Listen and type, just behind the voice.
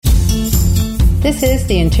This is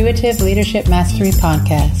the Intuitive Leadership Mastery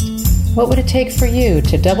Podcast. What would it take for you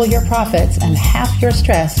to double your profits and half your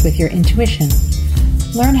stress with your intuition?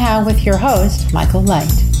 Learn how with your host, Michael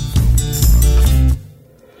Light.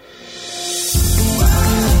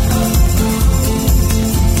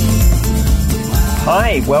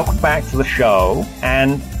 Hi, welcome back to the show.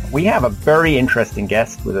 And we have a very interesting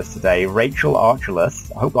guest with us today, Rachel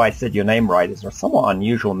Archelaus. I hope I said your name right. It's a somewhat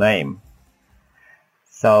unusual name.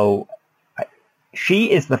 So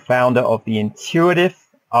she is the founder of the Intuitive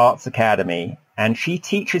Arts Academy, and she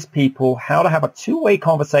teaches people how to have a two-way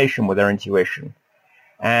conversation with their intuition.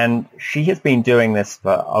 And she has been doing this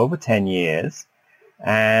for over 10 years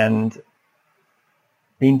and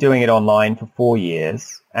been doing it online for 4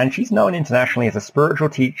 years. And she's known internationally as a spiritual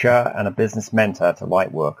teacher and a business mentor to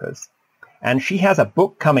light workers. And she has a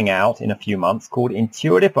book coming out in a few months called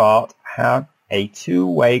Intuitive Art, How a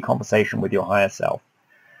Two-Way Conversation with Your Higher Self.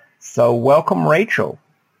 So welcome, Rachel.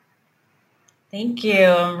 Thank you.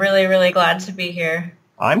 I'm really glad to be here.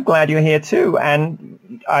 I'm glad you're here too.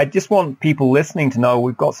 And I just want people listening to know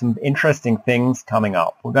we've got some interesting things coming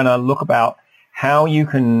up. We're going to look about how you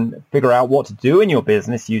can figure out what to do in your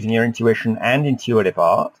business using your intuition and intuitive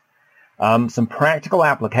art, some practical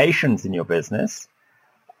applications in your business,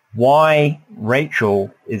 why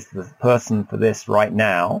Rachel is the person for this right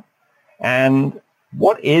now, and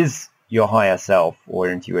what is your higher self or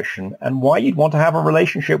intuition, and why you'd want to have a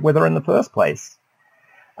relationship with her in the first place.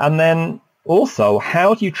 And then also,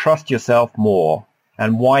 how do you trust yourself more,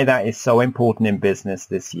 and why that is so important in business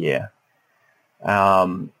this year.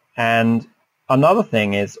 And another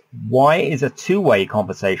thing is, why is a two-way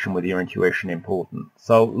conversation with your intuition important?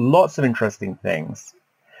 So lots of interesting things.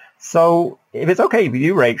 So if it's okay with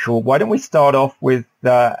you, Rachel, why don't we start off with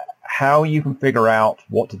how you can figure out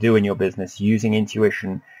what to do in your business using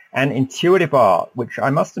intuition and intuitive art, which I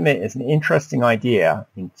must admit is an interesting idea.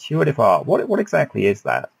 Intuitive art, what exactly is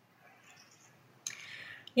that?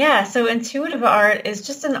 Yeah, so intuitive art is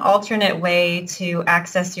just an alternate way to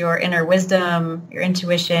access your inner wisdom, your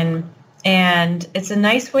intuition, and it's a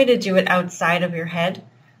nice way to do it outside of your head.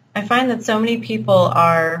 I find that so many people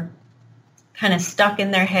are kind of stuck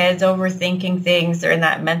in their heads, overthinking things. They're in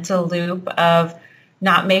that mental loop of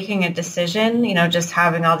not making a decision, just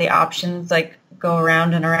having all the options like go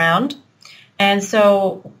around and around. And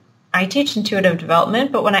so I teach intuitive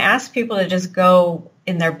development, but when I ask people to just go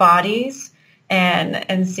in their bodies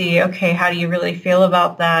and see, okay, how do you really feel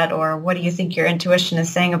about that? Or what do you think your intuition is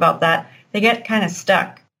saying about that? They get kind of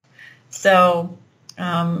stuck. So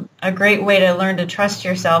a great way to learn to trust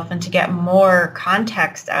yourself and to get more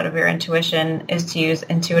context out of your intuition is to use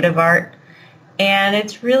intuitive art. And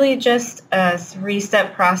it's really just a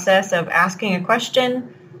 3-step process of asking a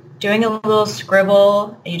question, doing a little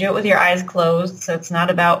scribble. You do it with your eyes closed, so it's not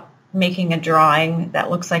about making a drawing that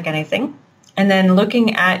looks like anything. And then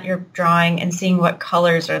looking at your drawing and seeing what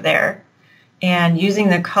colors are there and using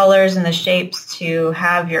the colors and the shapes to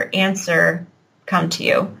have your answer come to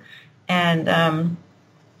you. And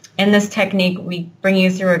in this technique, we bring you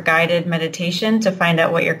through a guided meditation to find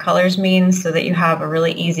out what your colors mean so that you have a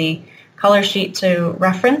really easy color sheet to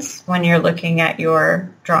reference when you're looking at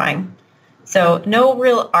your drawing. So no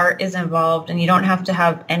real art is involved, and you don't have to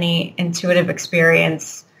have any intuitive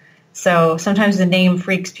experience. So sometimes the name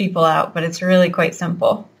freaks people out, but it's really quite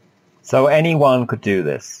simple. So anyone could do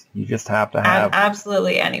this. You just have to have...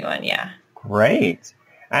 Absolutely anyone, yeah. Great.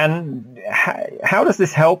 And how does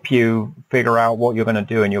this help you figure out what you're going to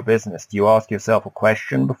do in your business? Do you ask yourself a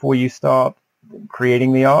question before you start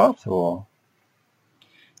creating the art, or?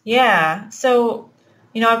 Yeah. So,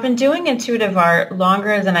 I've been doing intuitive art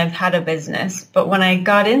longer than I've had a business. But when I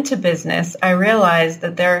got into business, I realized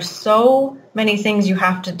that there are so many things you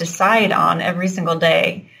have to decide on every single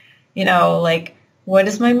day. Like, what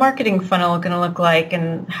is my marketing funnel going to look like?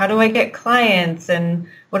 And how do I get clients? And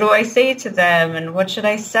what do I say to them? And what should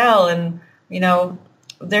I sell? And,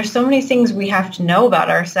 there's so many things we have to know about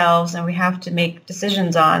ourselves and we have to make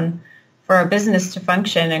decisions on for our business to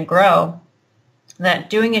function and grow,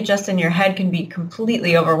 that doing it just in your head can be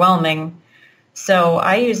completely overwhelming. So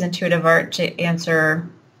I use intuitive art to answer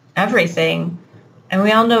everything. And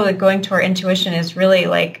we all know that going to our intuition is really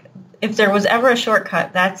like, if there was ever a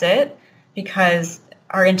shortcut, that's it, because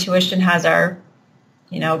our intuition has our,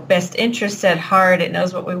 best interests at heart. It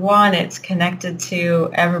knows what we want. It's connected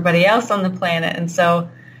to everybody else on the planet. And so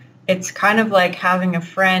it's kind of like having a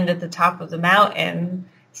friend at the top of the mountain,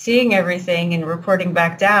 seeing everything and reporting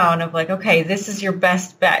back down of like, okay, this is your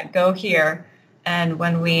best bet, go here. And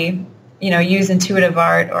when we, use intuitive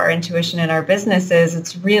art or intuition in our businesses,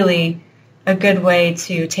 it's really a good way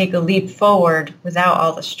to take a leap forward without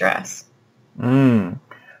all the stress. Mm.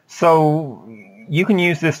 So you can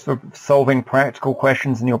use this for solving practical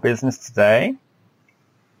questions in your business today?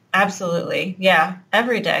 Absolutely. Yeah.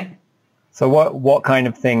 Every day. So what kind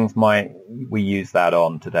of things might we use that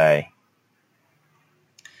on today?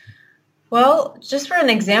 Well, just for an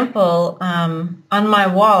example, on my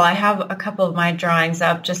wall, I have a couple of my drawings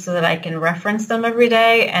up just so that I can reference them every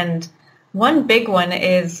day. And one big one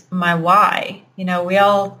is my why. We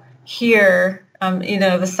all hear,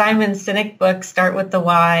 the Simon Sinek book, Start with the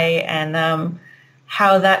Why, and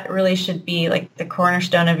how that really should be like the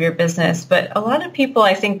cornerstone of your business. But a lot of people,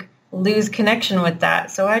 I think, lose connection with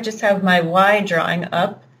that. So I just have my why drawing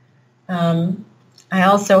up. I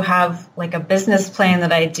also have like a business plan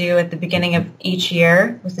that I do at the beginning of each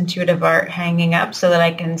year with Intuitive Art hanging up so that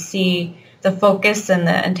I can see the focus and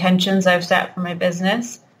the intentions I've set for my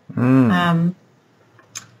business. But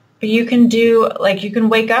you can you can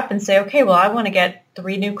wake up and say, okay, well, I want to get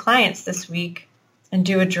 3 new clients this week, and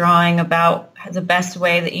do a drawing about the best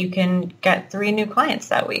way that you can get 3 new clients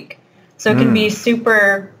that week. So it can be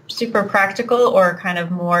super, super practical or kind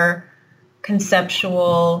of more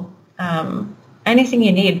conceptual, anything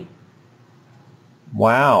you need.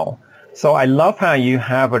 Wow. So I love how you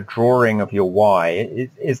have a drawing of your why.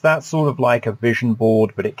 Is that sort of like a vision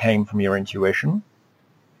board, but it came from your intuition?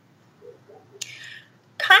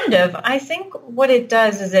 Kind of. I think what it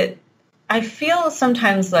does is I feel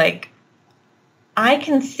sometimes like I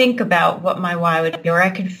can think about what my why would be, or I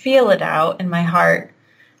can feel it out in my heart.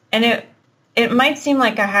 And it might seem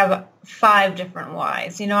like I have 5 different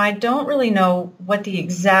whys. I don't really know what the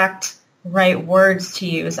exact right words to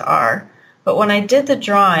use are. But when I did the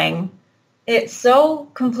drawing, it so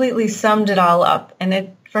completely summed it all up.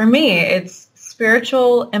 And for me, it's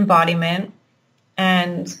spiritual embodiment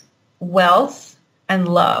and wealth and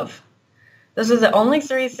love. Those are the only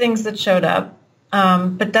 3 things that showed up.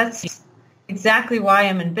 But that's exactly why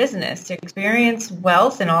I'm in business, to experience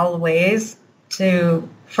wealth in all ways, to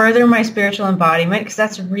further my spiritual embodiment, because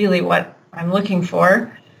that's really what I'm looking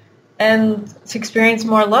for, and to experience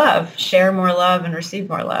more love, share more love, and receive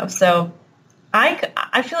more love. So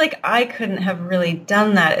I feel like I couldn't have really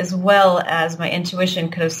done that as well as my intuition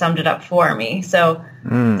could have summed it up for me. So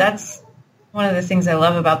that's one of the things I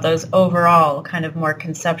love about those overall kind of more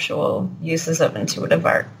conceptual uses of intuitive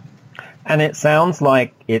art. And it sounds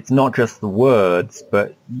like it's not just the words,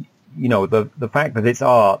 but the fact that it's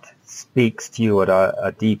art speaks to you at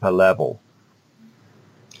a deeper level.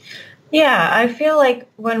 Yeah, I feel like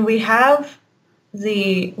when we have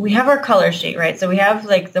our color sheet, right? So we have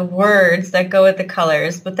like the words that go with the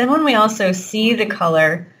colors, but then when we also see the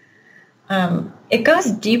color, it goes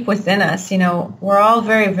deep within us. We're all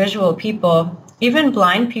very visual people. Even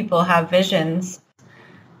blind people have visions,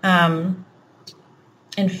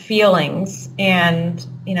 and feelings and,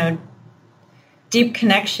 deep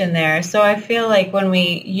connection there. So I feel like when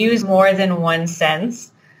we use more than one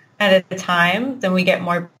sense at a time, then we get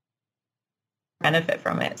more benefit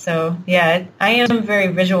from it. So yeah, I am very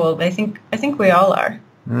visual, but I think we all are.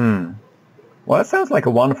 Well, it sounds like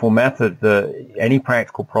a wonderful method that any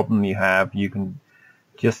practical problem you have, you can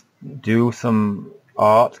just do some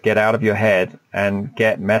art, get out of your head, and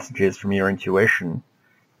get messages from your intuition.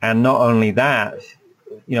 And not only that,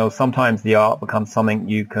 sometimes the art becomes something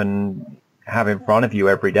you can have in front of you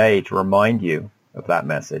every day to remind you of that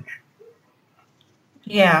message.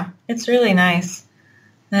 Yeah, it's really nice.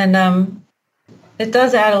 And it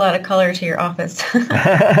does add a lot of color to your office.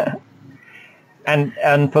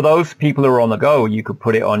 And for those people who are on the go, you could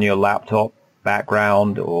put it on your laptop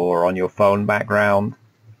background or on your phone background.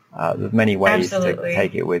 There's many ways Absolutely. to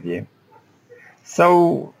take it with you.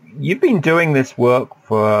 So you've been doing this work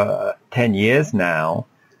for 10 years now.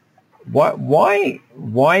 Why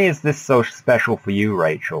is this so special for you,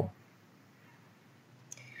 Rachel?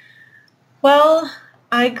 Well,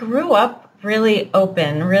 I grew up really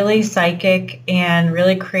open, really psychic, and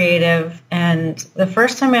really creative. And the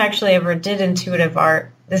first time I actually ever did intuitive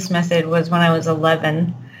art, this method, was when I was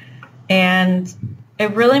 11. And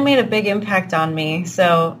it really made a big impact on me.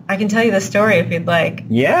 So I can tell you the story if you'd like.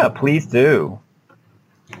 Yeah, please do.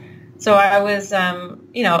 So I was,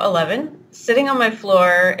 11, sitting on my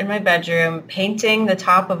floor in my bedroom, painting the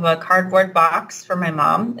top of a cardboard box for my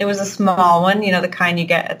mom. It was a small one, the kind you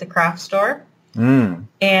get at the craft store.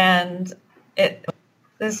 And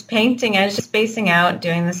this painting, I was just spacing out,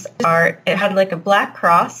 doing this art. It had like a black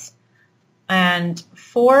cross and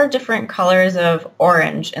 4 different colors of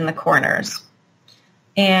orange in the corners.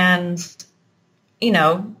 And,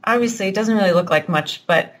 obviously it doesn't really look like much,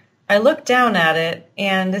 but I looked down at it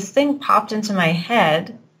and this thing popped into my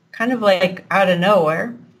head, kind of like out of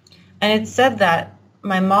nowhere. And it said that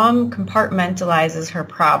my mom compartmentalizes her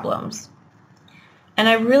problems. And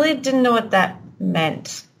I really didn't know what that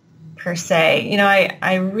meant per se. You know,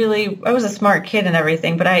 I was a smart kid and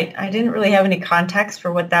everything, but I didn't really have any context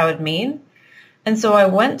for what that would mean. And so I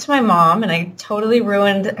went to my mom and I totally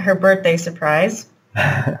ruined her birthday surprise.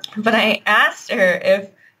 But I asked her if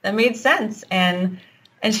that made sense. And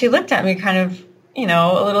she looked at me kind of, you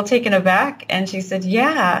know, a little taken aback. And she said,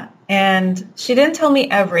 yeah. And she didn't tell me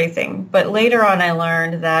everything. But later on, I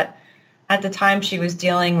learned that at the time she was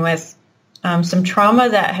dealing with some trauma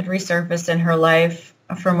that had resurfaced in her life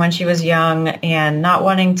from when she was young, and not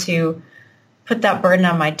wanting to put that burden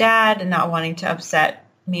on my dad and not wanting to upset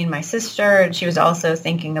me and my sister. And she was also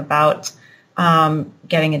thinking about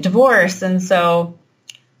getting a divorce. And so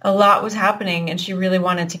a lot was happening, and she really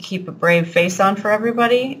wanted to keep a brave face on for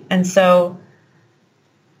everybody. And so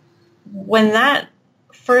when that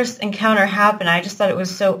first encounter happened, I just thought it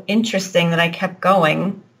was so interesting that I kept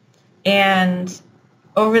going. And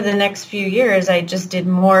over the next few years, I just did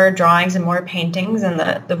more drawings and more paintings, and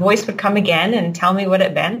the voice would come again and tell me what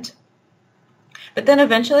it meant. But then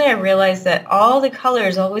eventually I realized that all the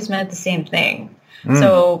colors always meant the same thing.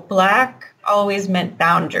 So black always meant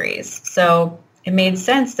boundaries. So it made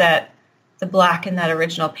sense that the black in that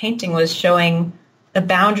original painting was showing the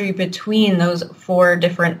boundary between those 4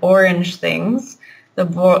 different orange things,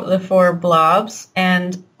 the 4 blobs.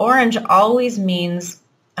 And orange always means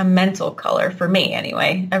a mental color for me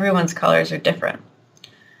anyway. Everyone's colors are different.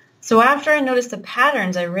 So after I noticed the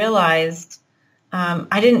patterns, I realized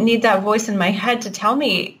I didn't need that voice in my head to tell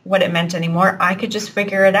me what it meant anymore. I could just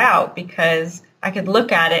figure it out because I could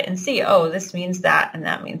look at it and see, oh, this means that and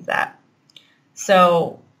that means that.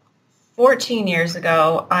 So 14 years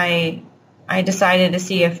ago, I decided to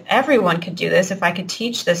see if everyone could do this, if I could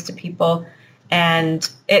teach this to people, and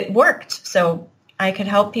it worked. So I could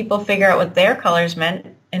help people figure out what their colors meant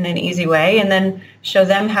in an easy way, and then show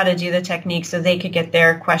them how to do the technique so they could get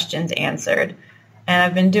their questions answered. And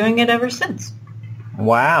I've been doing it ever since.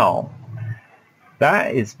 Wow.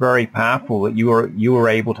 That is very powerful that you were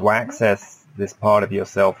able to access this part of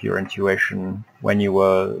yourself, your intuition, when you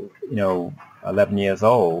were, 11 years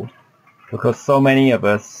old, because so many of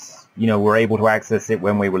us, were able to access it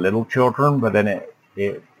when we were little children, but then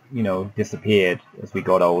it disappeared as we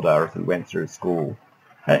got older, as we went through school.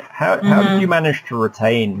 How did you manage to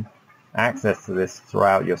retain access to this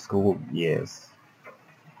throughout your school years?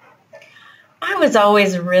 I was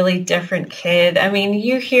always a really different kid. I mean,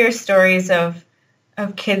 you hear stories of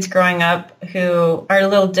kids growing up who are a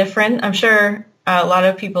little different. I'm sure a lot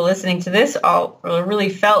of people listening to this all really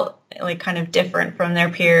felt like kind of different from their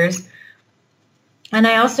peers. And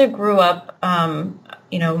I also grew up,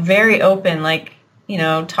 very open, like,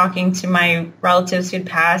 talking to my relatives who'd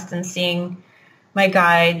passed and seeing my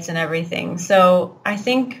guides and everything. So I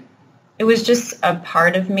think it was just a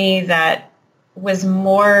part of me that was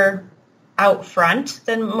more out front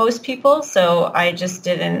than most people. So I just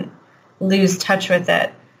didn't lose touch with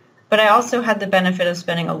it. But I also had the benefit of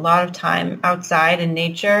spending a lot of time outside in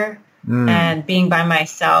nature and being by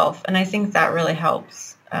myself. And I think that really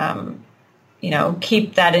helps,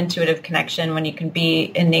 keep that intuitive connection when you can be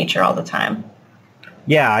in nature all the time.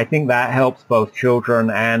 Yeah, I think that helps both children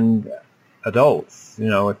and adults.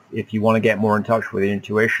 If you want to get more in touch with your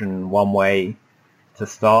intuition, one way to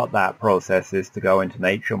start that process is to go into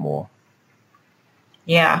nature more.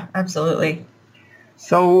 Yeah, absolutely.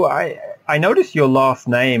 So I noticed your last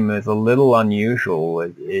name is a little unusual.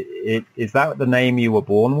 Is that the name you were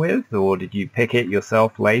born with, or did you pick it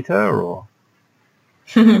yourself later? Or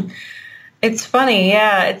It's funny,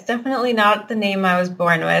 yeah. It's definitely not the name I was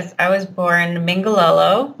born with. I was born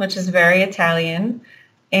Mingalello, which is very Italian,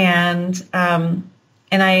 and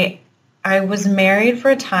I was married for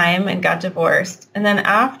a time and got divorced. And then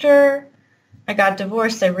after I got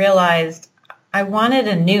divorced, I realized I wanted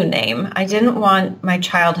a new name. I didn't want my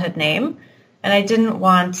childhood name, and I didn't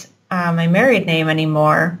want my married name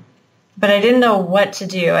anymore. But I didn't know what to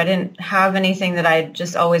do. I didn't have anything that I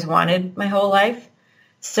just always wanted my whole life.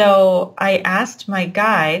 So I asked my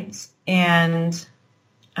guides, and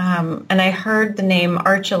I heard the name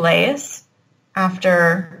Archelaus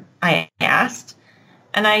after I asked,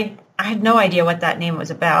 and I had no idea what that name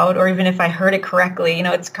was about, or even if I heard it correctly.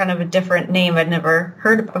 It's kind of a different name. I'd never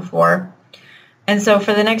heard it before. And so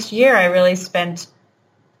for the next year, I really spent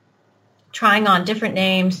trying on different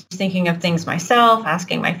names, thinking of things myself,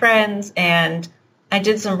 asking my friends, and I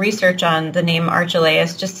did some research on the name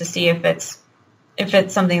Archelaus just to see if it's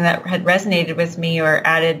something that had resonated with me or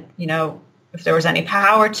added, if there was any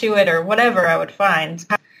power to it or whatever I would find.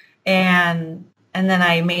 And and then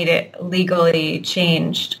I made it legally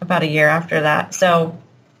changed about a year after that. So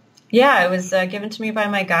yeah, it was given to me by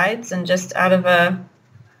my guides, and just out of a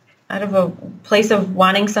place of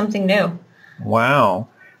wanting something new. Wow.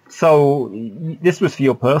 So this was for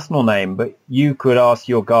your personal name, but you could ask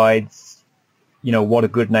your guides, what a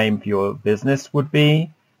good name for your business would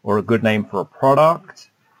be, or a good name for a product,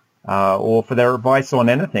 or for their advice on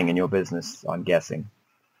anything in your business, I'm guessing.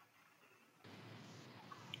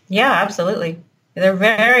 Yeah, absolutely. They're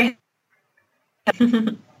very...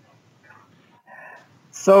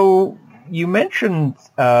 So you mentioned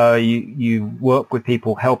you work with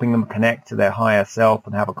people, helping them connect to their higher self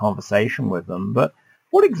and have a conversation with them. But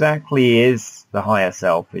what exactly is the higher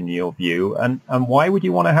self in your view, and why would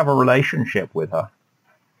you want to have a relationship with her?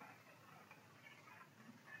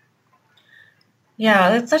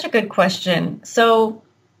 Yeah, that's such a good question. So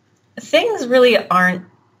things really aren't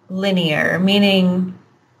linear, meaning,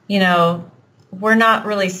 we're not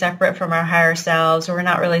really separate from our higher selves, or we're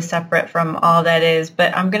not really separate from all that is,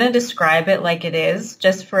 but I'm going to describe it like it is,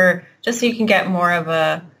 just so you can get more of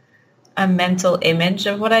a mental image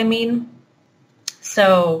of what I mean.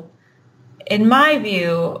 So in my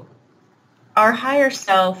view, our higher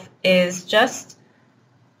self is just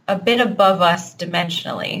a bit above us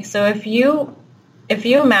dimensionally. So if you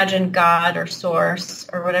imagine God or source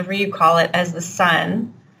or whatever you call it as the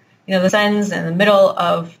sun, the sun's in the middle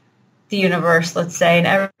of the universe, let's say,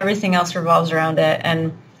 and everything else revolves around it,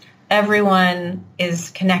 and everyone is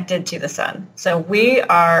connected to the sun. So we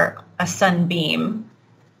are a sunbeam,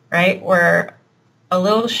 right? We're a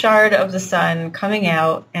little shard of the sun coming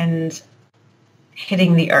out and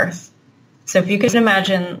hitting the earth. So if you can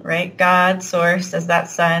imagine, right, God, source as that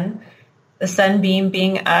sun, the sunbeam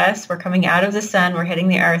being us, we're coming out of the sun, we're hitting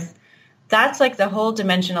the earth. That's like the whole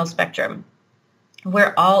dimensional spectrum.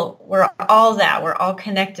 We're all that. We're all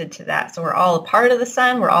connected to that. So we're all a part of the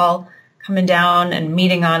sun. We're all coming down and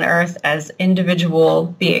meeting on earth as individual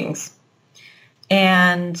beings.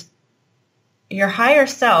 And your higher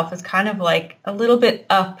self is kind of like a little bit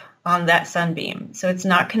up on that sunbeam. So it's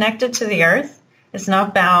not connected to the earth. It's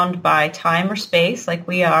not bound by time or space like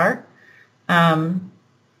we are.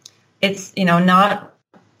 It's, not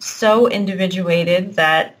so individuated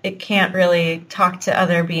that it can't really talk to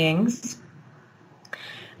other beings.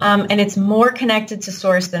 And it's more connected to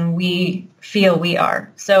source than we feel we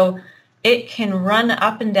are. So it can run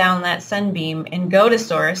up and down that sunbeam and go to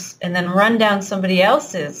source, and then run down somebody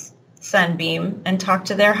else's sunbeam and talk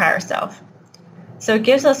to their higher self. So it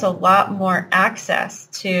gives us a lot more access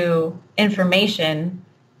to information,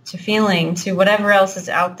 to feeling, to whatever else is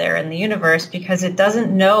out there in the universe, because it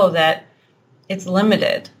doesn't know that it's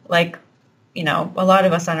limited. Like, a lot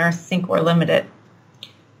of us on earth think we're limited.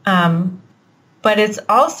 But it's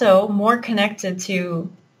also more connected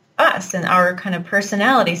to us and our kind of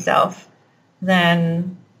personality self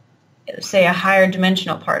than, say, a higher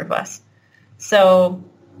dimensional part of us. So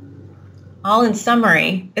all in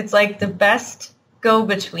summary, it's like the best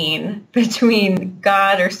go-between between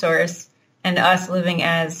God or source and us living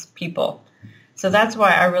as people. So that's why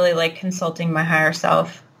I really like consulting my higher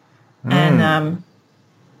self. And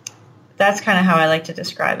that's kind of how I like to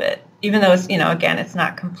describe it. Even though it's, again, it's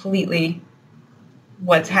not completely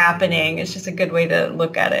what's happening. It's just a good way to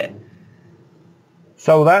look at it.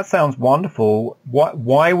 So that sounds wonderful.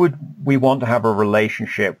 Why would we want to have a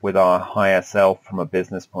relationship with our higher self from a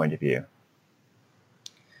business point of view?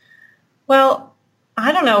 Well,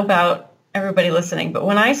 I don't know about everybody listening, but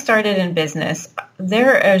when I started in business,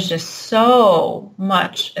 there is just so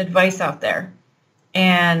much advice out there.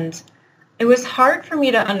 And it was hard for me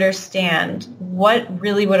to understand what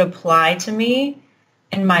really would apply to me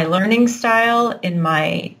in my learning style, in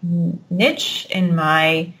my niche, in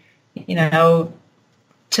my,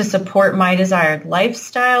 to support my desired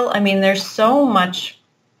lifestyle. I mean, there's so much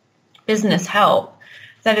business help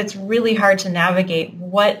that it's really hard to navigate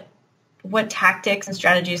what tactics and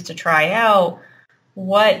strategies to try out,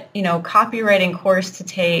 what, copywriting course to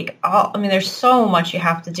take. There's so much you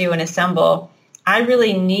have to do and assemble. I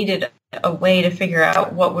really needed a way to figure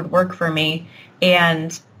out what would work for me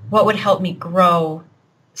and what would help me grow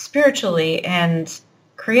spiritually and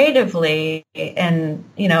creatively, and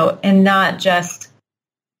and not just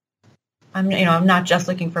I'm not just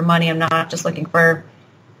looking for money. I'm not just looking for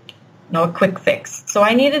a quick fix. So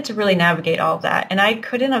I needed to really navigate all of that, and I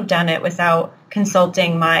couldn't have done it without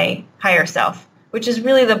consulting my higher self, which is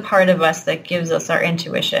really the part of us that gives us our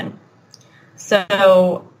intuition.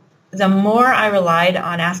 So the more I relied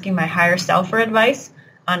on asking my higher self for advice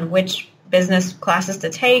on which business classes to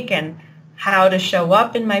take and how to show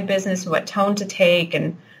up in my business, what tone to take,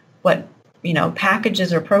 and what,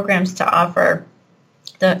 packages or programs to offer,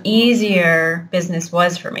 the easier business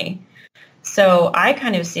was for me. So I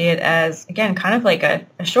kind of see it as, again, kind of like a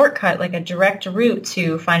shortcut, like a direct route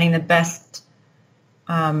to finding the best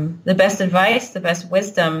advice, the best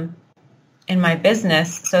wisdom in my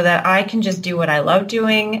business, so that I can just do what I love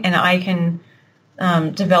doing, and I can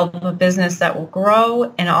develop a business that will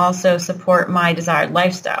grow and also support my desired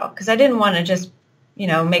lifestyle. Because I didn't want to just,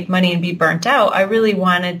 make money and be burnt out. I really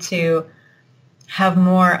wanted to have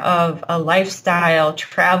more of a lifestyle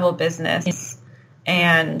travel business,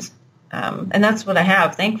 and that's what I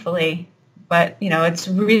have, thankfully. But, it's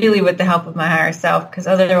really with the help of my higher self, because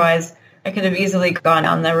otherwise I could have easily gone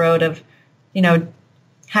on the road of,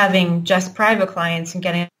 having just private clients and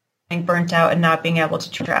getting burnt out and not being able to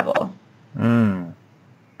travel.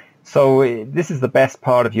 So this is the best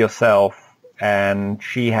part of yourself, and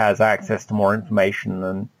she has access to more information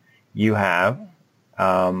than you have,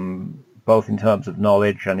 both in terms of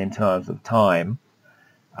knowledge and in terms of time.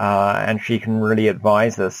 And she can really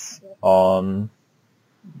advise us on,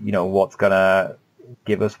 what's going to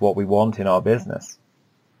give us what we want in our business.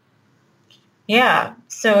 Yeah.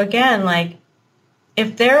 So again, like,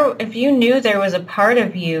 if you knew there was a part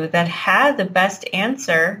of you that had the best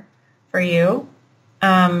answer for you,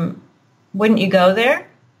 wouldn't you go there?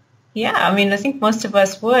 Yeah. I mean, I think most of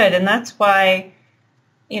us would. And that's why,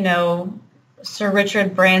 Sir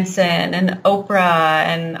Richard Branson and Oprah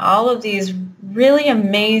and all of these really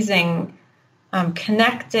amazing,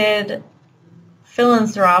 connected,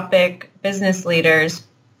 philanthropic business leaders,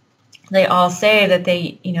 they all say that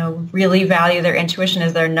they, really value their intuition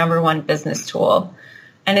as their number one business tool.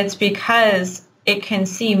 And it's because it can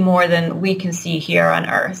see more than we can see here on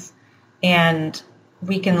Earth. And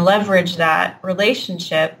we can leverage that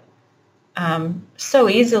relationship so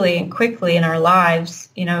easily and quickly in our lives.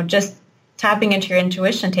 Just tapping into your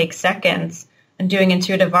intuition takes seconds, and doing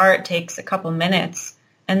intuitive art takes a couple minutes.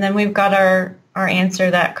 And then we've got our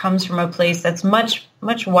answer that comes from a place that's much,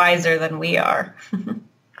 much wiser than we are.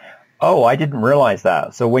 Oh, I didn't realize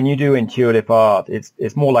that. So when you do intuitive art,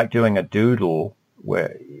 it's more like doing a doodle,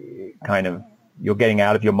 where kind of you're getting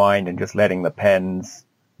out of your mind and just letting the pens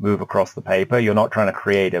move across the paper. You're not trying to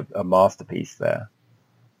create a masterpiece there.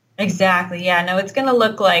 Exactly. Yeah. No, it's going to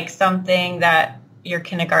look like something that your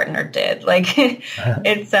kindergartner did. Like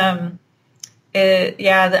it's, the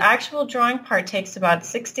actual drawing part takes about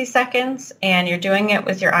 60 seconds, and you're doing it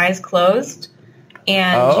with your eyes closed,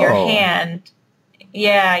 and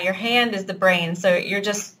your hand is the brain. So you're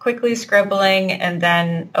just quickly scribbling and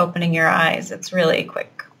then opening your eyes. It's really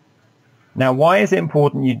quick. Now, why is it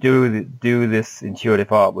important you do this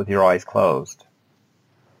intuitive art with your eyes closed?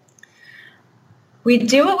 We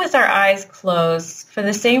do it with our eyes closed for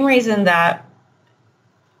the same reason that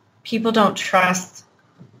people don't trust,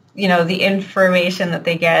 the information that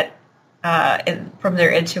they get from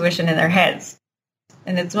their intuition in their heads.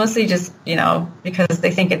 And it's mostly just, because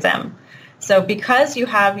they think it's them. So because you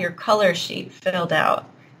have your color sheet filled out,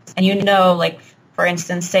 and like, for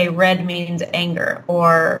instance, say red means anger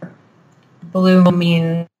or blue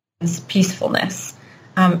means peacefulness.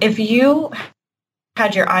 If you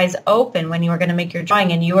had your eyes open when you were going to make your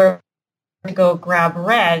drawing and you were to go grab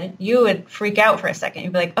red, you would freak out for a second.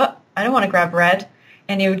 You'd be like, oh, I don't want to grab red.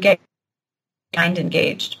 And you would get mind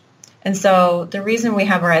engaged. And so the reason we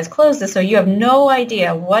have our eyes closed is so you have no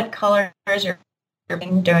idea what colors you're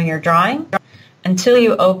doing your drawing until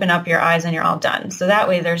you open up your eyes and you're all done. So that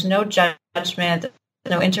way there's no judgment,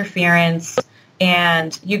 no interference,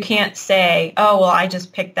 and you can't say, oh, well, I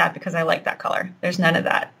just picked that because I like that color. There's none of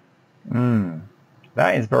that.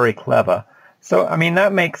 That is very clever. So, I mean,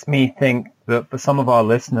 that makes me think that for some of our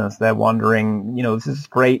listeners, they're wondering, this is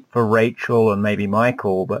great for Rachel and maybe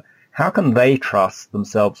Michael, but how can they trust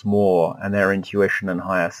themselves more and their intuition and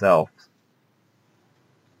higher self?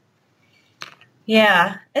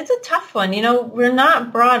 Yeah, it's a tough one. We're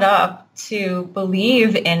not brought up to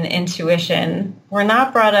believe in intuition. We're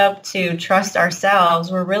not brought up to trust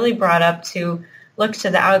ourselves. We're really brought up to look to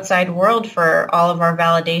the outside world for all of our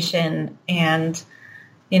validation. And,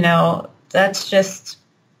 that's just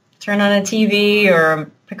turn on a TV or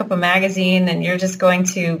pick up a magazine, and you're just going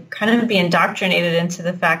to kind of be indoctrinated into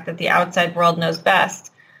the fact that the outside world knows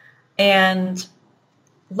best. And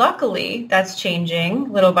luckily, that's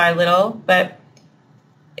changing little by little, but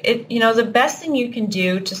the best thing you can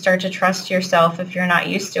do to start to trust yourself if you're not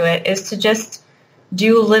used to it is to just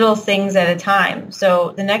do little things at a time.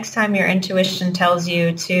 So the next time your intuition tells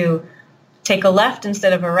you to take a left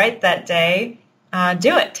instead of a right that day,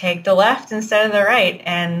 do it. Take the left instead of the right.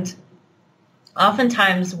 And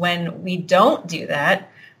oftentimes when we don't do that,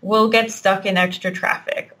 we'll get stuck in extra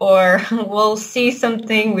traffic, or we'll see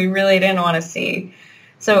something we really didn't want to see.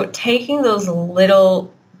 So taking those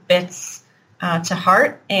little bits to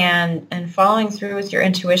heart and following through with your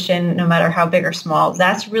intuition, no matter how big or small,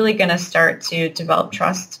 that's really going to start to develop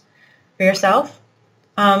trust for yourself.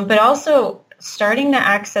 But also starting to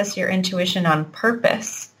access your intuition on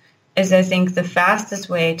purpose is, I think, the fastest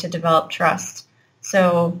way to develop trust.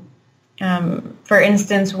 So, for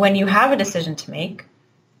instance, when you have a decision to make,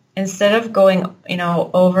 instead of going,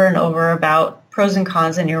 over and over about pros and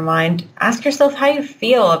cons in your mind, ask yourself how you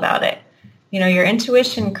feel about it. Your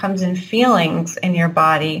intuition comes in feelings in your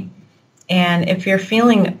body. And if you're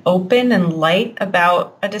feeling open and light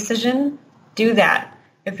about a decision, do that.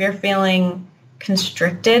 If you're feeling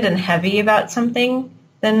constricted and heavy about something,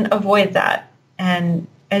 then avoid that. And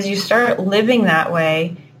as you start living that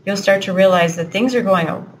way, you'll start to realize that things are going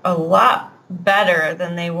a lot better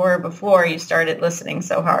than they were before you started listening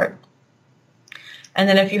so hard. And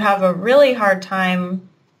then if you have a really hard time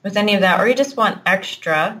with any of that, or you just want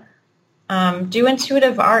extra, do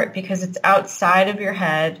intuitive art, because it's outside of your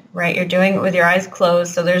head, right? You're doing it with your eyes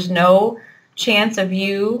closed, so there's no chance of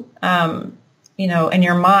you, in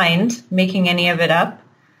your mind making any of it up.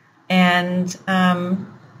 And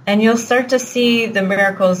you'll start to see the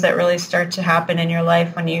miracles that really start to happen in your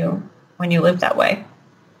life when you live that way.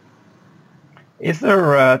 Is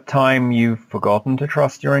there a time you've forgotten to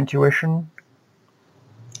trust your intuition?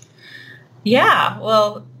 Yeah,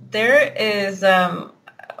 well, there is a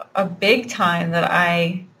big time that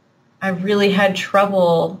I really had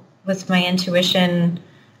trouble with my intuition,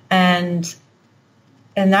 and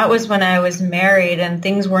that was when I was married and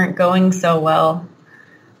things weren't going so well.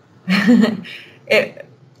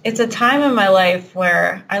 It's a time in my life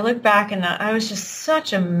where I look back and I was just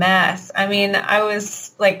such a mess. I mean, I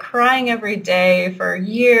was like crying every day for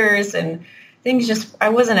years, and I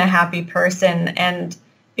wasn't a happy person. And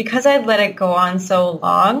because I'd let it go on so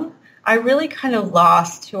long, I really kind of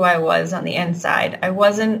lost who I was on the inside. I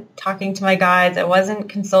wasn't talking to my guides. I wasn't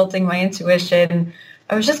consulting my intuition.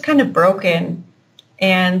 I was just kind of broken.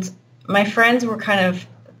 And my friends were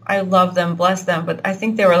I love them, bless them, but I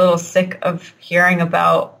think they were a little sick of hearing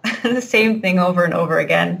about the same thing over and over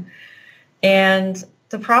again. And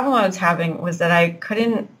the problem I was having was that I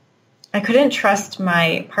couldn't trust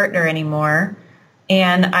my partner anymore.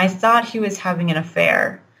 And I thought he was having an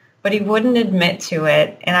affair, but he wouldn't admit to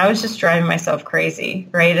it. And I was just driving myself crazy,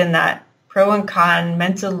 right? In that pro and con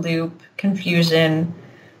mental loop, confusion.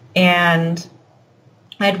 And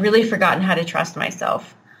I'd really forgotten how to trust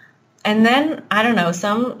myself. And then, I don't know,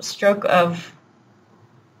 some stroke of,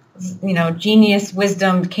 genius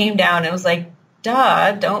wisdom came down. It was like,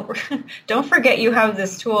 duh, don't forget you have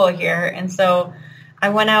this tool here. And so I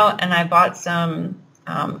went out and I bought some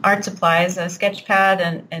art supplies, a sketch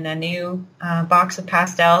pad and a new box of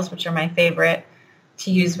pastels, which are my favorite to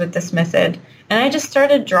use with this method. And I just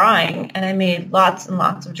started drawing, and I made lots and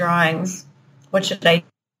lots of drawings. What should I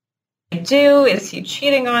do? Is he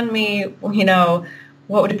cheating on me?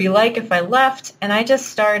 What would it be like if I left? And I just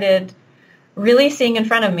started really seeing in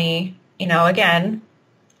front of me, again,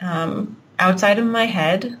 outside of my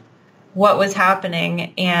head, what was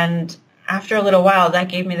happening. And after a little while, that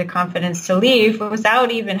gave me the confidence to leave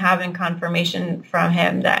without even having confirmation from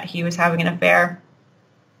him that he was having an affair.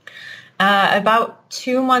 About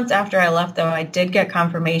 2 months after I left, though, I did get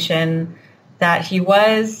confirmation that he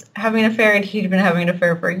was having an affair, and he'd been having an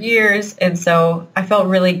affair for years. And so I felt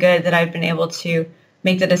really good that I'd been able to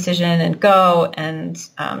make the decision and go and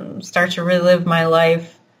start to relive my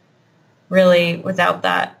life really without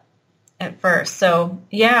that at first. So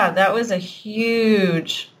yeah, that was a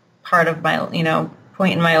huge part of my,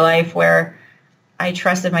 point in my life where I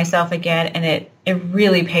trusted myself again, and it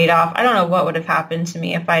really paid off. I don't know what would have happened to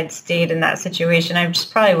me if I'd stayed in that situation. I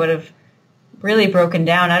just probably would have really broken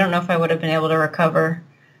down. I don't know if I would have been able to recover.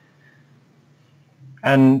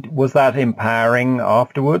 And was that empowering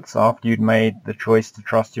afterwards, after you'd made the choice to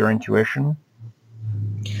trust your intuition?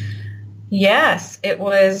 Yes, it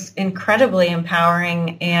was incredibly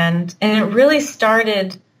empowering, and it really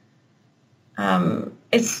started,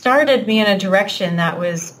 it started me in a direction that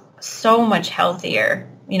was so much healthier,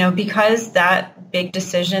 because that big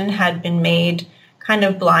decision had been made kind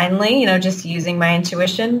of blindly, just using my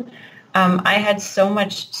intuition. I had so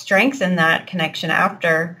much strength in that connection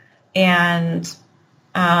after, and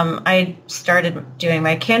I started doing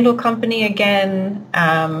my candle company again,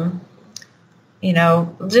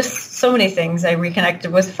 just so many things. I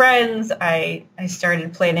reconnected with friends. I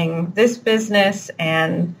started planning this business,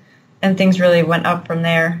 and things really went up from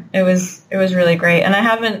there. It was really great. And I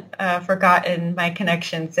haven't forgotten my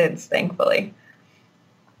connection since, thankfully.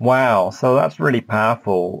 Wow. So that's really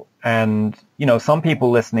powerful. And, some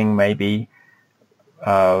people listening maybe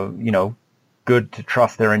good to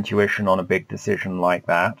trust their intuition on a big decision like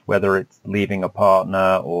that, whether it's leaving a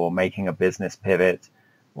partner or making a business pivot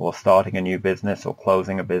or starting a new business or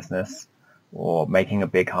closing a business or making a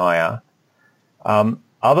big hire.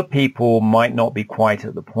 Other people might not be quite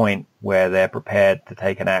at the point where they're prepared to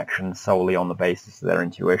take an action solely on the basis of their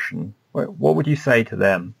intuition. What would you say to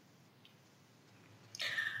them?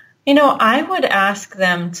 I would ask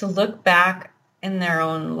them to look back in their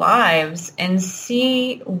own lives and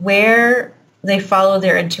see where they followed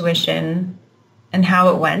their intuition and how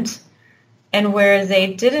it went, and where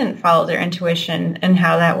they didn't follow their intuition and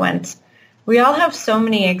how that went. We all have so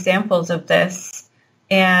many examples of this,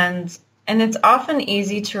 and it's often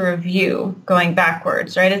easy to review going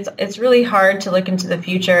backwards, right? It's really hard to look into the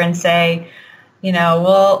future and say,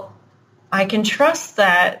 well, I can trust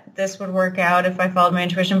that this would work out if I followed my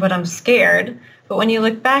intuition, but I'm scared. But when you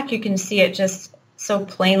look back, you can see it just so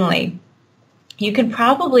plainly. You can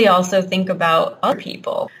probably also think about other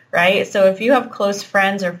people, right? So if you have close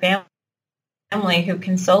friends or family who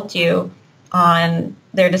consult you on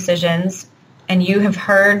their decisions, and you have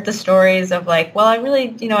heard the stories of like, well, I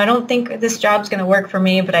really, I don't think this job's going to work for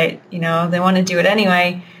me, but they want to do it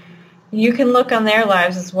anyway. You can look on their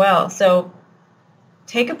lives as well. So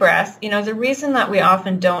take a breath. The reason that we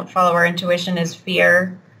often don't follow our intuition is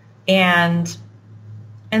fear. And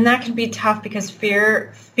that can be tough because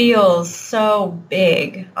fear feels so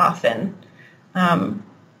big often.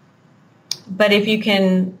 But if you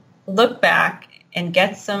can look back and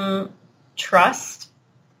get some trust,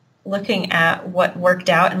 looking at what worked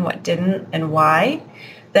out and what didn't and why,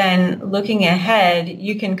 then looking ahead,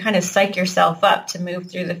 you can kind of psych yourself up to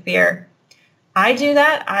move through the fear. I do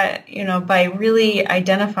that, by really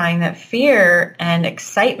identifying that fear and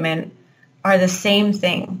excitement are the same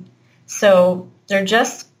thing. So they're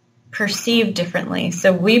just perceived differently.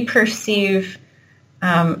 So we perceive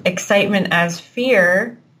excitement as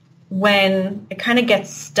fear when it kind of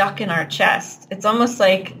gets stuck in our chest. It's almost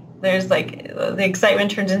like there's the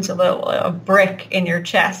excitement turns into a brick in your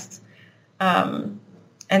chest. And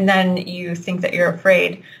then you think that you're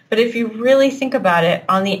afraid. But if you really think about it,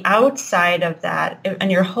 on the outside of that, and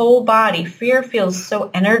your whole body, fear feels so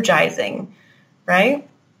energizing, right?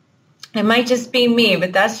 It might just be me,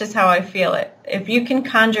 but that's just how I feel it. If you can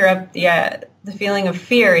conjure up the feeling of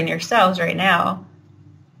fear in yourselves right now,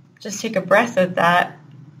 just take a breath of that.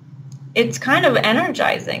 It's kind of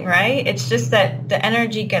energizing, right? It's just that the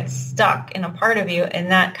energy gets stuck in a part of you,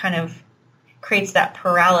 and that kind of creates that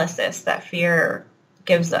paralysis that fear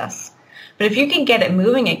gives us. But if you can get it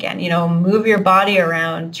moving again, move your body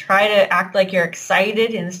around, try to act like you're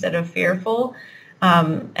excited instead of fearful,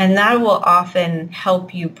 and that will often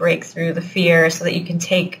help you break through the fear so that you can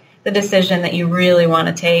take the decision that you really want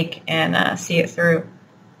to take and see it through.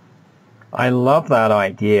 I love that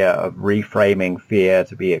idea of reframing fear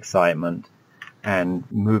to be excitement and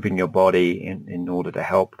moving your body in order to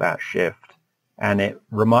help that shift. And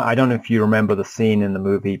I don't know if you remember the scene in the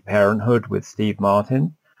movie Parenthood with Steve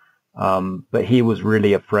Martin, but he was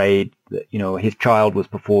really afraid that, his child was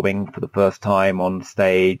performing for the first time on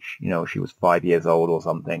stage. She was 5 years old or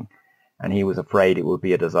something, and he was afraid it would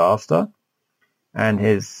be a disaster. And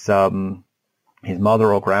his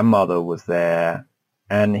mother or grandmother was there,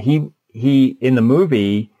 and he in the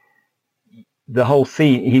movie, the whole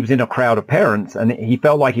scene, he was in a crowd of parents, and he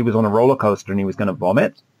felt like he was on a roller coaster and he was going to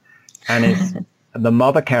vomit. And the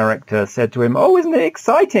mother character said to him, "Oh, isn't it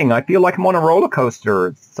exciting? I feel like I'm on a roller coaster.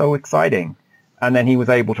 It's so exciting." And then he was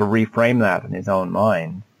able to reframe that in his own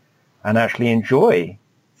mind and actually enjoy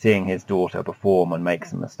seeing his daughter perform and make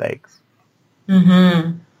some mistakes.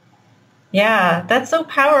 Mm-hmm. Yeah, that's so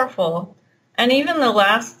powerful. And even the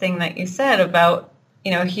last thing that you said about,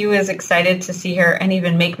 he was excited to see her and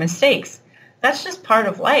even make mistakes. That's just part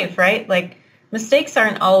of life, right? Like, mistakes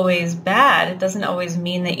aren't always bad. It doesn't always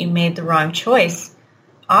mean that you made the wrong choice.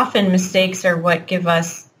 Often mistakes are what give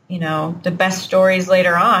us, the best stories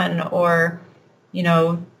later on, or,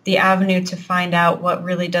 the avenue to find out what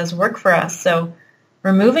really does work for us. So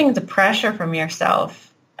removing the pressure from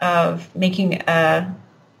yourself of making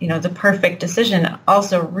the perfect decision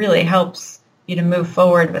also really helps you to move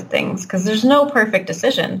forward with things, because there's no perfect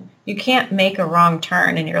decision. You can't make a wrong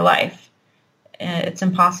turn in your life. It's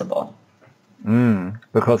impossible.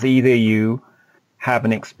 Because either you have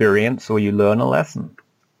an experience or you learn a lesson.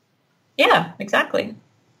 Yeah, exactly.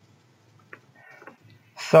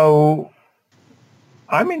 So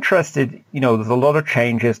I'm interested, there's a lot of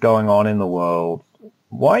changes going on in the world.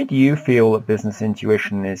 Why do you feel that business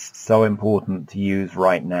intuition is so important to use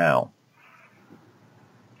right now?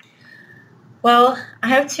 Well, I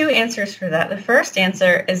have two answers for that. The first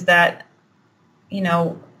answer is that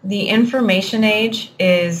the information age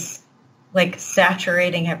is like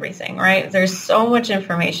saturating everything, right? There's so much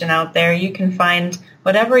information out there. You can find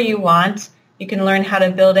whatever you want. You can learn how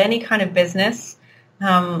to build any kind of business,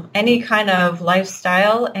 any kind of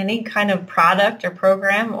lifestyle, any kind of product or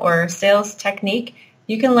program or sales technique.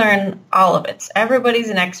 You can learn all of it. Everybody's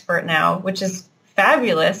an expert now, which is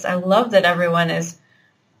fabulous. I love that everyone is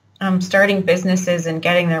starting businesses and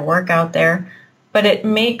getting their work out there. But it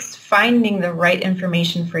makes finding the right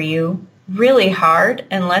information for you really hard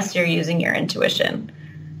unless you're using your intuition.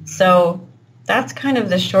 So that's kind of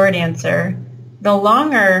the short answer. The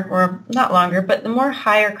longer, or not longer, but the more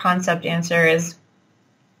higher concept answer is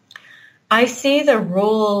I see the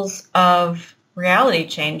rules of reality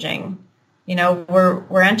changing.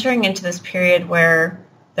 We're entering into this period where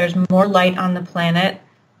there's more light on the planet.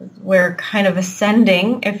 We're kind of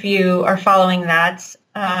ascending, if you are following that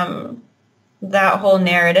whole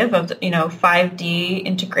narrative of 5D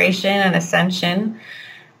integration and ascension.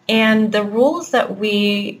 And the rules that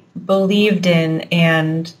we believed in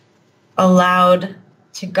and allowed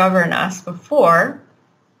to govern us before,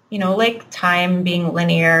 like time being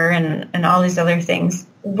linear and all these other things,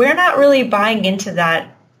 we're not really buying into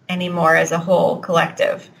that anymore as a whole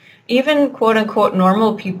collective. Even quote unquote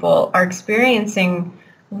normal people are experiencing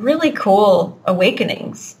really cool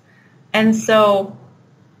awakenings. And so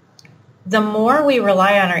the more we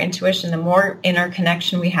rely on our intuition, the more inner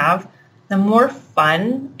connection we have, the more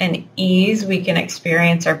fun and ease we can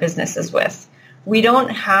experience our businesses with. We don't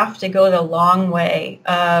have to go the long way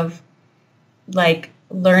of like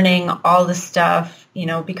learning all the stuff,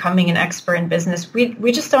 becoming an expert in business.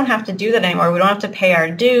 We just don't have to do that anymore. We don't have to pay our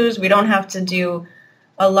dues. We don't have to do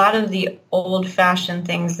a lot of the old-fashioned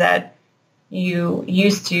things that you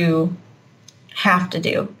used to have to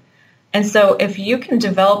do. And so if you can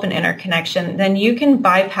develop an inner connection, then you can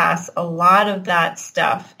bypass a lot of that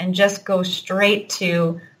stuff and just go straight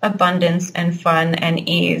to abundance and fun and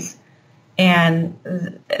ease. And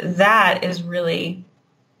that is really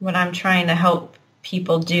what I'm trying to help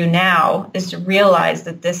people do now, is to realize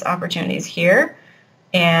that this opportunity is here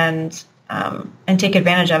and take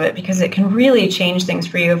advantage of it, because it can really change things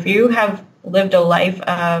for you. If you have lived a life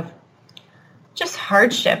of just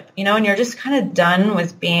hardship, and you're just kind of done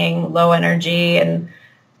with being low energy and,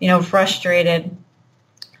 frustrated,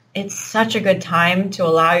 it's such a good time to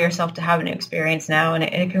allow yourself to have a new experience now, and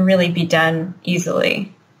it can really be done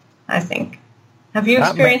easily, I think. Have you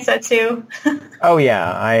experienced that too? Oh,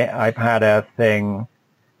 yeah. I've had a thing,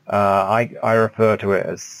 I refer to it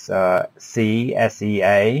as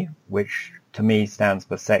SEA, which to me stands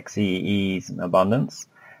for sexy, ease, and abundance.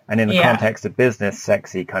 And in the context of business,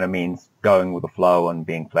 sexy kind of means going with the flow and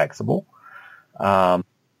being flexible. And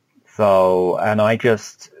I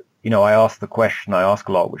just, I ask the question I ask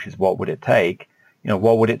a lot, which is, what would it take?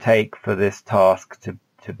 What would it take for this task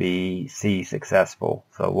to be successful?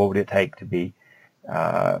 So what would it take to be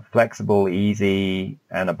flexible, easy,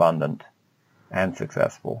 and abundant and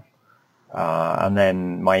successful? And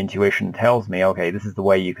then my intuition tells me, okay, this is the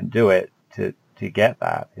way you can do it to get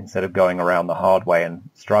that, instead of going around the hard way and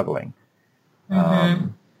struggling.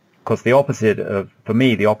 Because the opposite of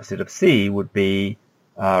C would be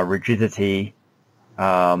rigidity,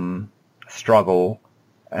 struggle,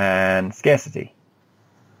 and scarcity,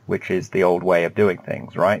 which is the old way of doing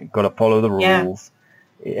things, right? You've got to follow the rules.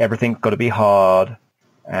 Yeah. Everything's got to be hard,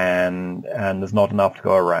 and there's not enough to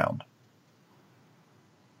go around.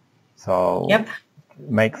 So it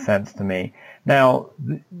makes sense to me. Now,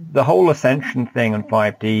 the whole ascension thing and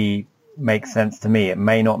 5D makes sense to me. It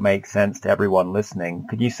may not make sense to everyone listening.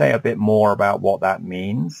 Could you say a bit more about what that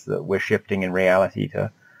means, that we're shifting in reality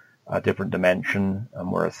to a different dimension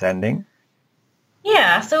and we're ascending?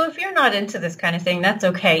 Yeah, so if you're not into this kind of thing, that's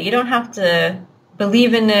okay. You don't have to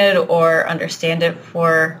believe in it or understand it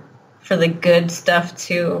for the good stuff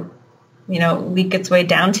to, leak its way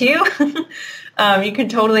down to you. You can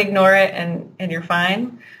totally ignore it and you're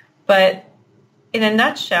fine. But in a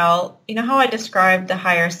nutshell, how I described the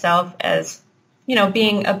higher self as,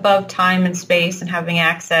 being above time and space and having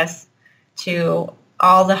access to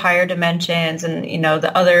all the higher dimensions and,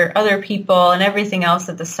 the other people and everything else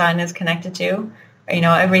that the sun is connected to,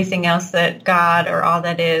 everything else that God or all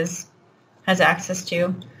that is has access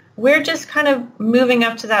to. We're just kind of moving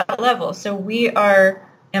up to that level. So we are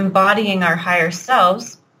embodying our higher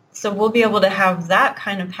selves. So we'll be able to have that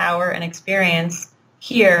kind of power and experience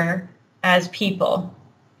here as people.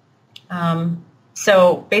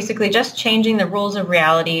 So basically just changing the rules of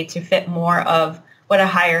reality to fit more of what a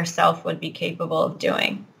higher self would be capable of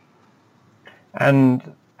doing.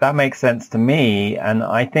 And that makes sense to me. And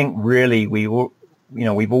I think really we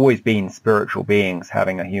we've always been spiritual beings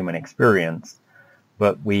having a human experience,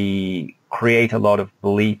 but we create a lot of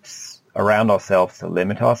beliefs around ourselves to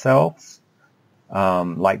limit ourselves,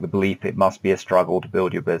 like the belief it must be a struggle to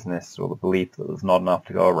build your business, or the belief that there's not enough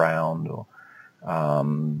to go around, or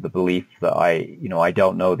the belief that I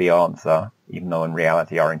don't know the answer, even though in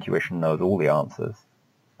reality our intuition knows all the answers.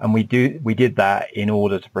 And we did that in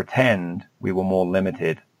order to pretend we were more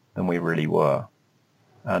limited than we really were.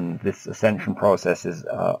 And this ascension process is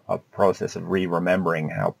a process of re-remembering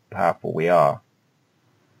how powerful we are.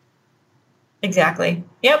 Exactly.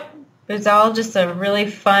 Yep. It's all just a really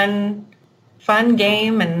fun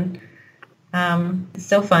game, and it's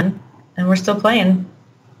still fun, and we're still playing.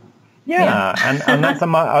 Yeah. and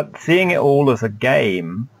that's seeing it all as a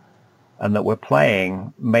game and that we're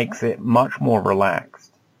playing makes it much more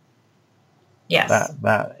relaxed. Yes.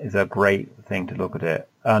 That is a great thing to look at it.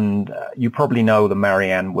 And you probably know the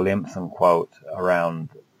Marianne Williamson quote around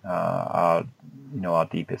our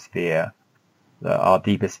deepest fear. That our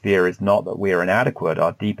deepest fear is not that we are inadequate.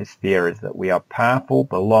 Our deepest fear is that we are powerful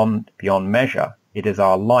beyond measure. It is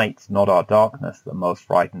our light, not our darkness, that most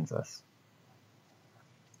frightens us.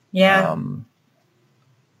 Yeah.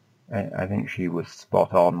 I think she was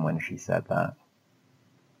spot on when she said that.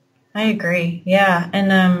 I agree. Yeah.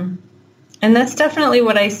 And that's definitely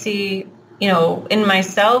what I see, in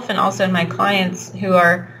myself and also in my clients who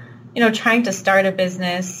are, trying to start a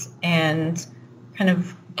business and kind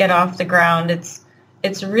of get off the ground.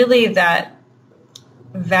 It's really that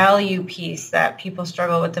value piece that people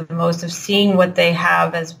struggle with the most, of seeing what they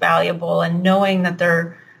have as valuable and knowing that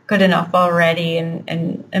they're good enough already,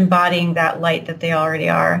 and embodying that light that they already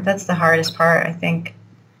are. That's the hardest part, I think.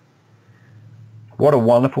 What a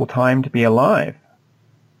wonderful time to be alive.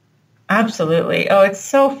 Absolutely. Oh, it's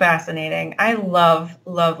so fascinating. I love,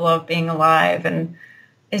 love, love being alive. And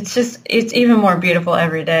it's even more beautiful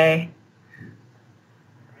every day.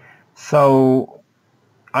 So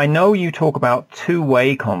I know you talk about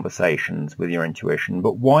two-way conversations with your intuition,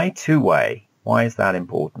 but why two-way? Why is that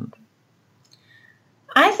important?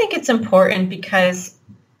 I think it's important because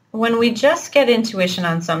when we just get intuition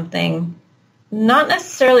on something, not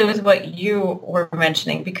necessarily with what you were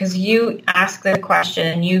mentioning, because you ask the question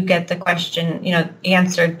and you get the question,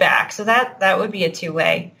 answered back. So that would be a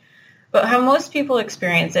two-way. But how most people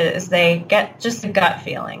experience it is they get just a gut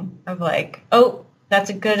feeling of like, oh, that's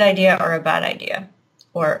a good idea or a bad idea,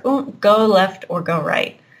 or go left or go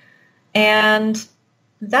right. And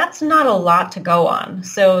that's not a lot to go on.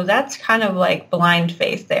 So that's kind of like blind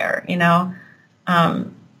faith there,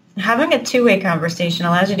 Having a two-way conversation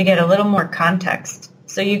allows you to get a little more context.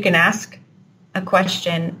 So you can ask a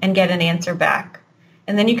question and get an answer back.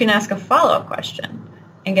 And then you can ask a follow-up question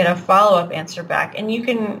and get a follow-up answer back. And you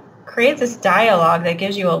can create this dialogue that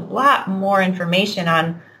gives you a lot more information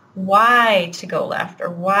on why to go left or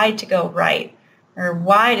why to go right or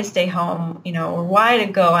why to stay home, or why to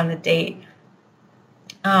go on the date.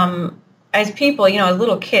 As people, as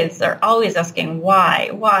little kids, they're always asking why.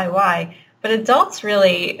 But adults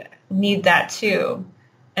really need that too.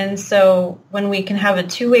 And so when we can have a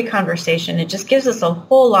two-way conversation, it just gives us a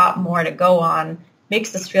whole lot more to go on,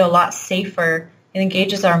 makes us feel a lot safer, and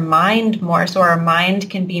engages our mind more, so our mind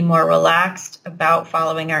can be more relaxed about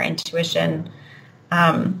following our intuition.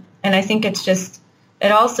 And I think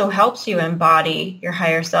it also helps you embody your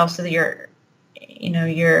higher self so that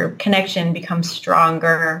your connection becomes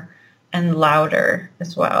stronger and louder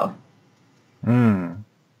as well.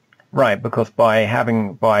 Right, because by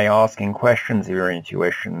asking questions of your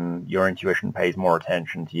intuition pays more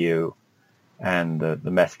attention to you, and the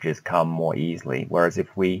messages come more easily. Whereas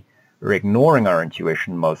if we are ignoring our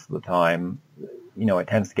intuition most of the time, it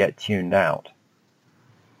tends to get tuned out.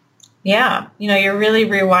 Yeah, you're really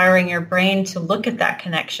rewiring your brain to look at that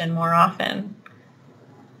connection more often.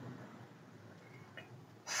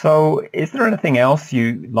 So is there anything else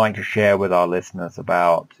you'd like to share with our listeners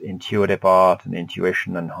about intuitive art and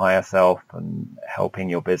intuition and higher self and helping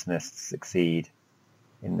your business succeed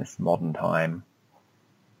in this modern time?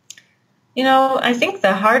 I think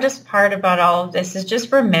the hardest part about all of this is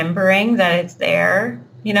just remembering that it's there.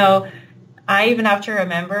 I even have to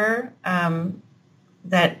remember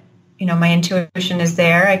that, my intuition is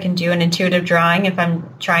there. I can do an intuitive drawing if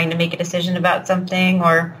I'm trying to make a decision about something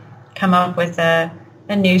or come up with a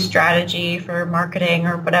new strategy for marketing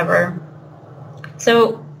or whatever.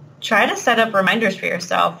 So try to set up reminders for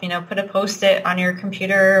yourself, put a Post-it on your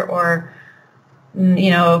computer or,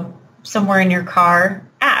 somewhere in your car.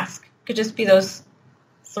 Ask. Could just be those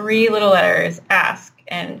 3 little letters, ask,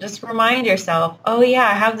 and just remind yourself, oh yeah,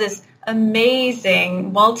 I have this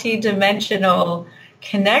amazing multi-dimensional,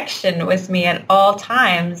 connection with me at all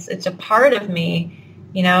times. It's a part of me,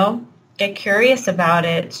 get curious about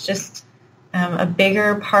it. It's just a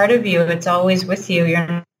bigger part of you. It's always with you.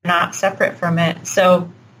 You're not separate from it.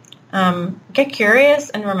 So get curious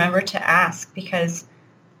and remember to ask, because,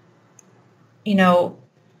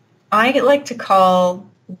 I like to call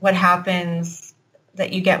what happens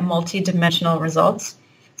that you get multi-dimensional results.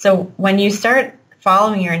 So when you start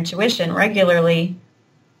following your intuition regularly,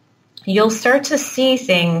 you'll start to see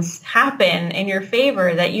things happen in your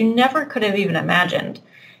favor that you never could have even imagined.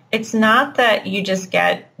 It's not that you just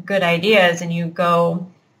get good ideas and you go,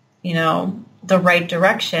 the right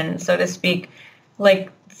direction, so to speak.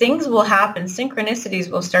 Like, things will happen, synchronicities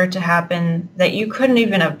will start to happen that you couldn't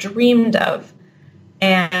even have dreamed of.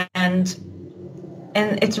 And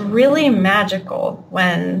it's really magical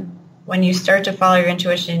when you start to follow your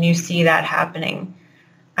intuition and you see that happening.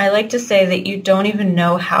 I like to say that you don't even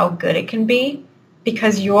know how good it can be,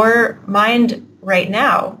 because your mind right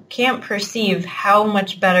now can't perceive how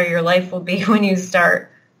much better your life will be when you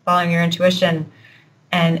start following your intuition.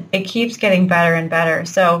 And it keeps getting better and better.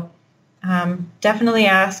 So definitely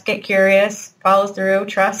ask, get curious, follow through,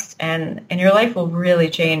 trust, and your life will really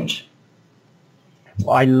change.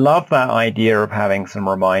 Well, I love that idea of having some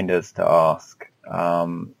reminders to ask.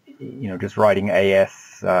 Just writing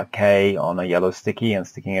ASK on a yellow sticky and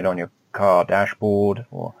sticking it on your car dashboard,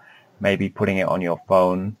 or maybe putting it on your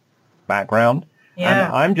phone background. Yeah.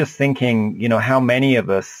 And I'm just thinking, how many of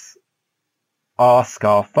us ask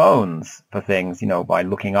our phones for things, by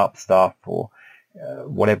looking up stuff or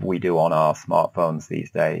whatever we do on our smartphones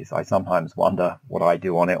these days. I sometimes wonder what I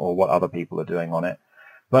do on it or what other people are doing on it.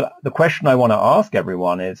 But the question I want to ask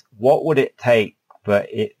everyone is, what would it take for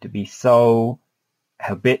it to be so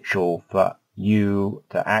habitual for you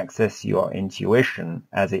to access your intuition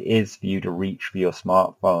as it is for you to reach for your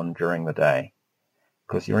smartphone during the day?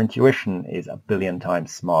 Because your intuition is 1 billion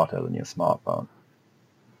times smarter than your smartphone.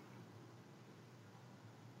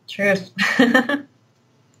 Truth.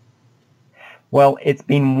 Well, it's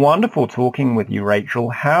been wonderful talking with you, Rachel.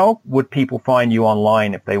 How would people find you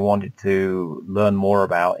online if they wanted to learn more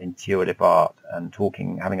about intuitive art and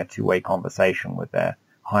having a two-way conversation with their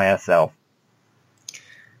higher self?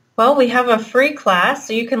 Well, we have a free class,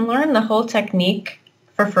 so you can learn the whole technique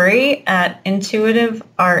for free at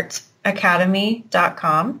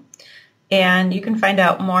intuitiveartacademy.com. And you can find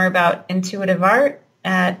out more about intuitive art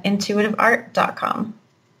at intuitiveart.com.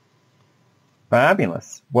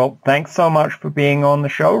 Fabulous. Well, thanks so much for being on the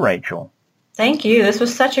show, Rachel. Thank you. This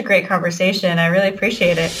was such a great conversation. I really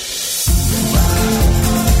appreciate it.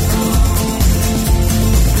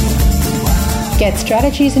 Get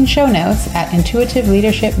strategies and show notes at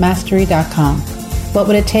intuitiveleadershipmastery.com. What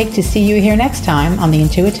would it take to see you here next time on the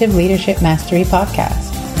Intuitive Leadership Mastery Podcast?